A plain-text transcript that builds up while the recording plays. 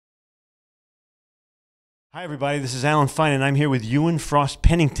Hi, everybody. This is Alan Fine, and I'm here with Ewan Frost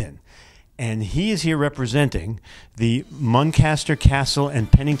Pennington. And he is here representing the Muncaster Castle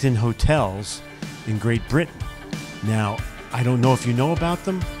and Pennington Hotels in Great Britain. Now, I don't know if you know about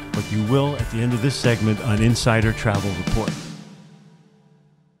them, but you will at the end of this segment on Insider Travel Report.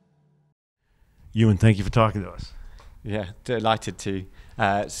 Ewan, thank you for talking to us. Yeah, delighted to.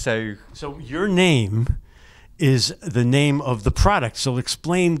 So your name is the name of the product. So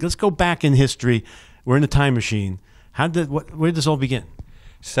explain, let's go back in history. We're in a time machine. Where did this all begin?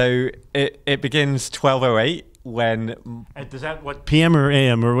 So it begins 1208 when... Does that, what, PM or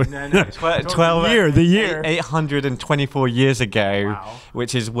AM? Or what? No, 12... the year. 824 years ago, wow.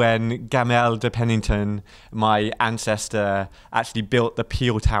 Which is when Gamel de Pennington, my ancestor, actually built the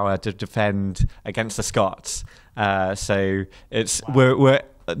Peel Tower to defend against the Scots. So it's we're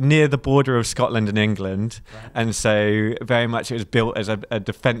near the border of Scotland and England, right. And so very much it was built as a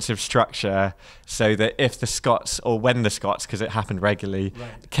defensive structure so that if the Scots, or when the Scots, because it happened regularly,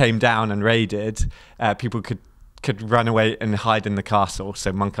 right. Came down and raided, people could run away and hide in the castle,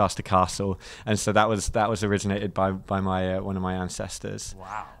 so Muncaster Castle, and so that was originated by my one of my ancestors.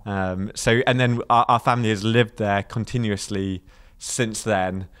 Wow. So and then our family has lived there continuously since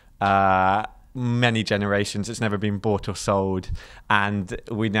then. Many generations. It's never been bought or sold, and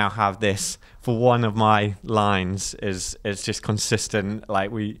we now have this. For one of my lines is just consistent.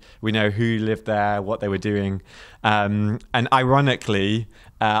 Like we know who lived there, what they were doing, and ironically,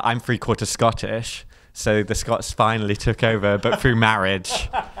 I'm 3/4 Scottish. So the Scots finally took over, but through marriage,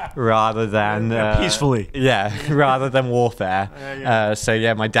 rather than peacefully. Yeah, rather than warfare. Yeah. So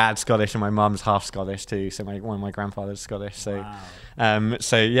yeah, my dad's Scottish and my mum's half Scottish too. So one of my grandfathers Scottish. So, wow.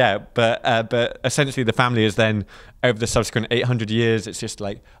 So yeah, but essentially the family is then over the subsequent 800 years. It's just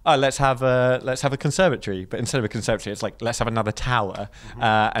like, oh, let's have a conservatory, but instead of a conservatory, it's like let's have another tower. Mm-hmm.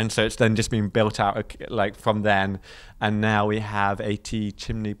 And so it's then just been built out like from then, and now we have 80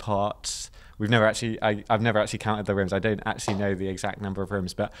 chimney pots. I've never actually counted the rooms. I don't actually know the exact number of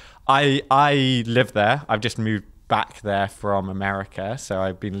rooms, but I live there. I've just moved back there from America, so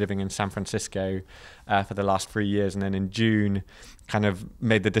I've been living in San Francisco for the last 3 years, and then in June, kind of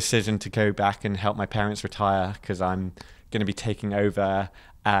made the decision to go back and help my parents retire because I'm going to be taking over.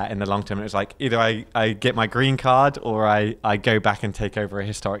 In the long term, it was like either I get my green card or I go back and take over a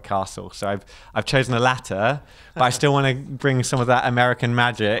historic castle. So I've chosen the latter, but I still want to bring some of that American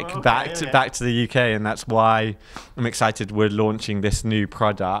magic back to the UK, and that's why I'm excited. We're launching this new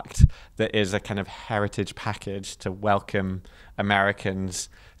product that is a kind of heritage package to welcome Americans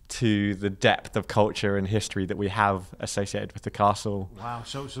to the depth of culture and history that we have associated with the castle. Wow!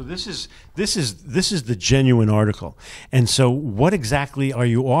 So this is the genuine article. And so, what exactly are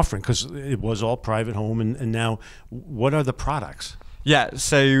you offering? Because it was all private home, and now, what are the products? Yeah,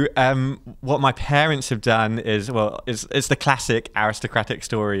 so what my parents have done is, it's the classic aristocratic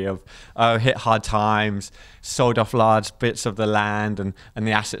story of hit hard times, sold off large bits of the land and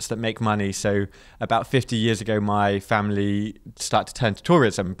the assets that make money. So about 50 years ago, my family started to turn to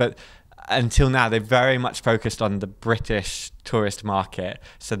tourism, but until now, they've very much focused on the British tourist market,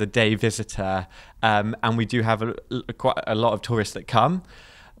 so the day visitor, and we do have quite a lot of tourists that come.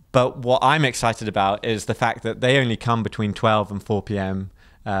 But what I'm excited about is the fact that they only come between 12 and 4 p.m.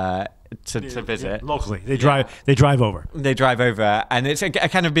 To visit locally. They drive over. They drive over, and it's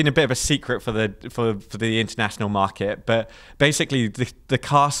kind of been a bit of a secret for the international market. But basically, the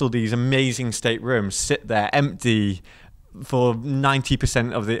castle, these amazing staterooms, sit there empty for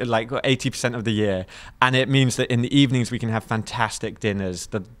 90% of the 80% of the year, and it means that in the evenings we can have fantastic dinners.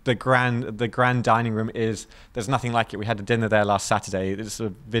 The grand dining room there's nothing like it. We had a dinner there last Saturday. It's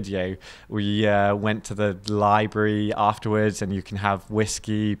a video. We went to the library afterwards, and you can have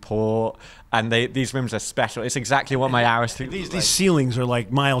whiskey, port, and these rooms are special. It's exactly what my these ceilings are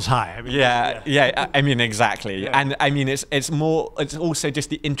like miles high. I mean, yeah. I mean, exactly. Yeah. And I mean, it's also just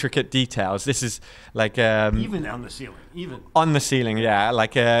the intricate details. This is like even on the ceiling. Even on the ceiling, yeah.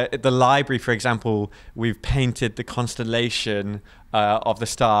 Like the library, for example, we've painted the constellation of the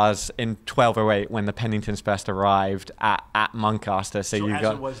stars in 1208 when the Penningtons first arrived at Muncaster. So as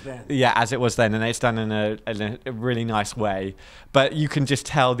it was then. Yeah, as it was then, and it's done in a really nice way. But you can just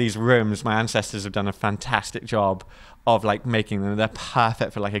tell these rooms, my ancestors have done a fantastic job of like making them. They're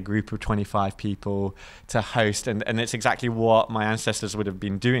perfect for like a group of 25 people to host, and it's exactly what my ancestors would have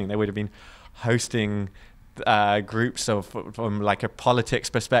been doing. They would have been hosting groups from like a politics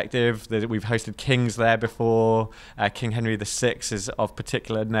perspective. We've hosted kings there before. King Henry VI is of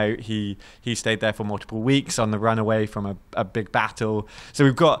particular note. He stayed there for multiple weeks on the run away from a big battle. So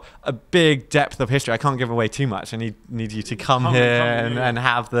we've got a big depth of history. I can't give away too much. I need you to come here and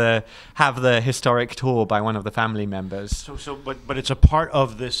have the historic tour by one of the family members. But it's a part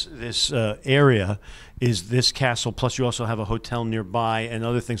of this area is this castle, plus you also have a hotel nearby and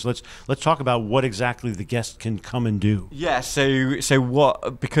other things. Let's talk about what exactly the guests can come and do. Yeah, so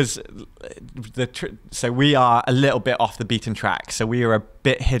we are a little bit off the beaten track. So we are a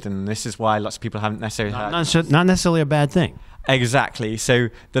bit hidden. This is why lots of people haven't necessarily heard. Not necessarily a bad thing. Exactly. So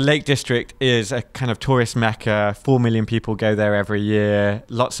the Lake District is a kind of tourist mecca. 4 million people go there every year,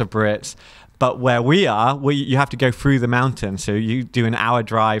 lots of Brits. But where we are, you have to go through the mountain. So you do an hour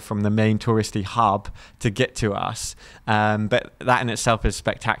drive from the main touristy hub to get to us. But that in itself is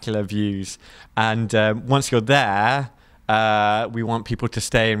spectacular views. And once you're there, we want people to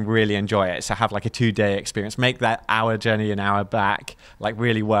stay and really enjoy it. So have like a 2-day experience. Make that hour journey an hour back like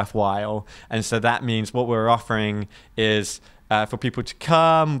really worthwhile. And so that means what we're offering is for people to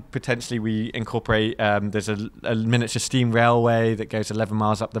come. Potentially we incorporate, there's a miniature steam railway that goes 11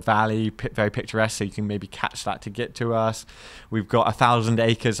 miles up the valley, very picturesque, so you can maybe catch that to get to us. We've got 1,000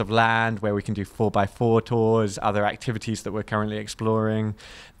 acres of land where we can do 4x4 tours, other activities that we're currently exploring.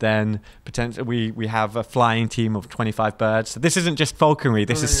 Then potentially we have a flying team of 25 birds. So this isn't just falconry,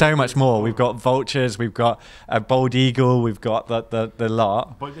 this is so much more. We've got vultures, we've got a bald eagle, we've got the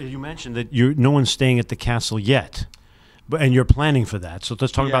lot. But you mentioned that no one's staying at the castle yet. And you're planning for that. So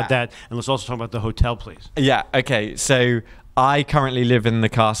let's talk about that. And let's also talk about the hotel, please. Yeah, okay. So I currently live in the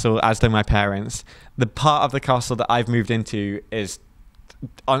castle, as do my parents. The part of the castle that I've moved into is,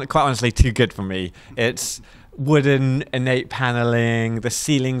 quite honestly, too good for me. It's wooden, innate paneling, the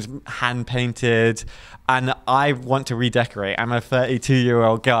ceiling's hand-painted, and I want to redecorate. I'm a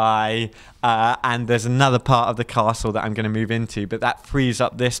 32-year-old guy, and there's another part of the castle that I'm going to move into, but that frees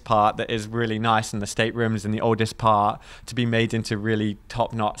up this part that is really nice, and the staterooms in the oldest part to be made into really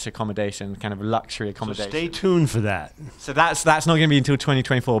top-notch accommodation, kind of luxury accommodation. So stay tuned for that. So that's not going to be until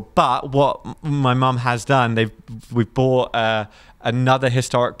 2024, but what my mum has done, we've bought another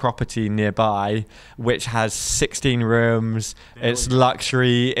historic property nearby which has 16 rooms. It's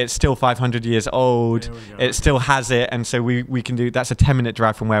luxury, it's still 500 years old, it still has it, and so we can do, that's a 10-minute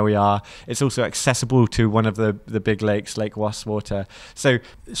drive from where we are. It's also accessible to one of the big lakes, Lake Wastwater. So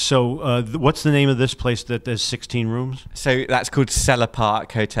what's the name of this place that there's 16 rooms? So that's called Cellar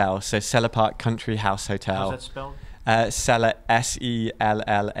Park Hotel, so Cellar Park Country House Hotel. How's that spelled? Sella,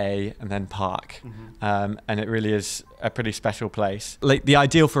 S-E-L-L-A, and then Park. And it really is a pretty special place. Like, the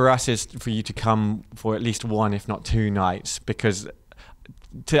ideal for us is for you to come for at least 1, if not 2 nights, because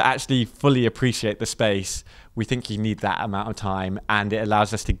to actually fully appreciate the space, we think you need that amount of time, and it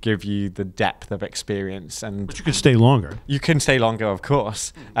allows us to give you the depth of experience. But you can stay longer. You can stay longer, of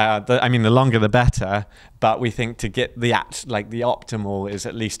course. The longer the better. But we think to get the optimal is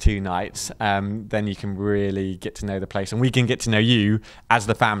at least 2 nights. Then you can really get to know the place, and we can get to know you as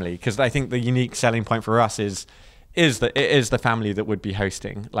the family. Because I think the unique selling point for us is that it is the family that would be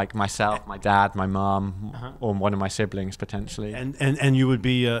hosting, like myself, my dad, my mom, or one of my siblings potentially. And you would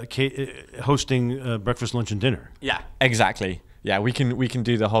be hosting breakfast, lunch, and dinner. Yeah, exactly. Yeah, we can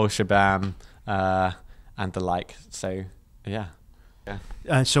do the whole shabam and the like. So yeah.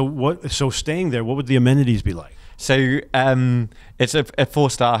 So staying there, what would the amenities be like? So it's a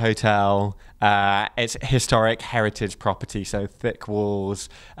 4-star hotel. It's historic heritage property, so thick walls.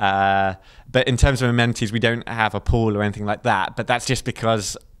 But in terms of amenities, we don't have a pool or anything like that. But that's just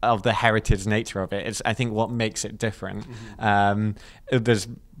because of the heritage nature of it. It's, I think, what makes it different. There's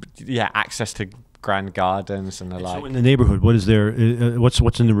access to grand gardens and the like. So in the neighborhood, what is there?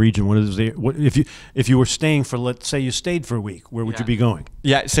 What's in the region? What is there? What if you were staying for, let's say you stayed for a week, where would you be going?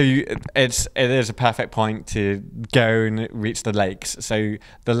 Yeah, so it is a perfect point to go and reach the lakes. So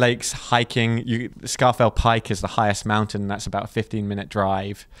the lakes, hiking, Scafell Pike is the highest mountain. That's about a 15-minute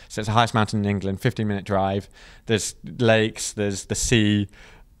drive. So it's the highest mountain in England, 15-minute drive. There's lakes, there's the sea,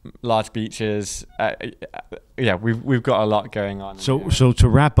 large beaches. We've got a lot going on. So to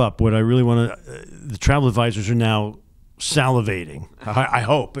wrap up, what I really want to, the travel advisors are now salivating. I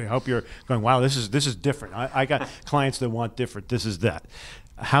hope you're going, wow, this is different. I got clients that want different. This is that.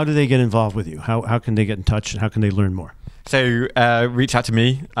 How do they get involved with you? How can they get in touch, and how can they learn more? So reach out to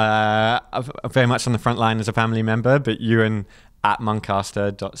me. I'm very much on the front line as a family member, but Ewan at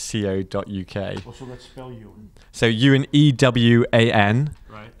muncaster.co.uk. Well, so let's spell Ewan. So Ewan, E-W-A-N,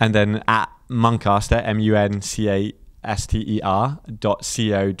 right, and then at Muncaster, M-U-N-C-A ster.co.uk.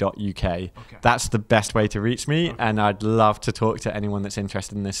 That's the best way to reach me, and I'd love to talk to anyone that's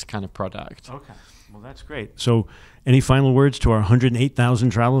interested in this kind of product. Okay, well, that's great. So any final words to our 108,000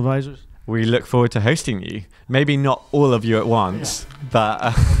 travel advisors? We look forward to hosting you. Maybe not all of you at once,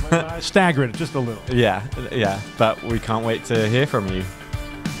 but stagger it just a little. Yeah, but we can't wait to hear from you.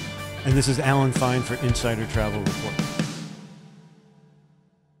 And this is Alan Fine for Insider Travel Report.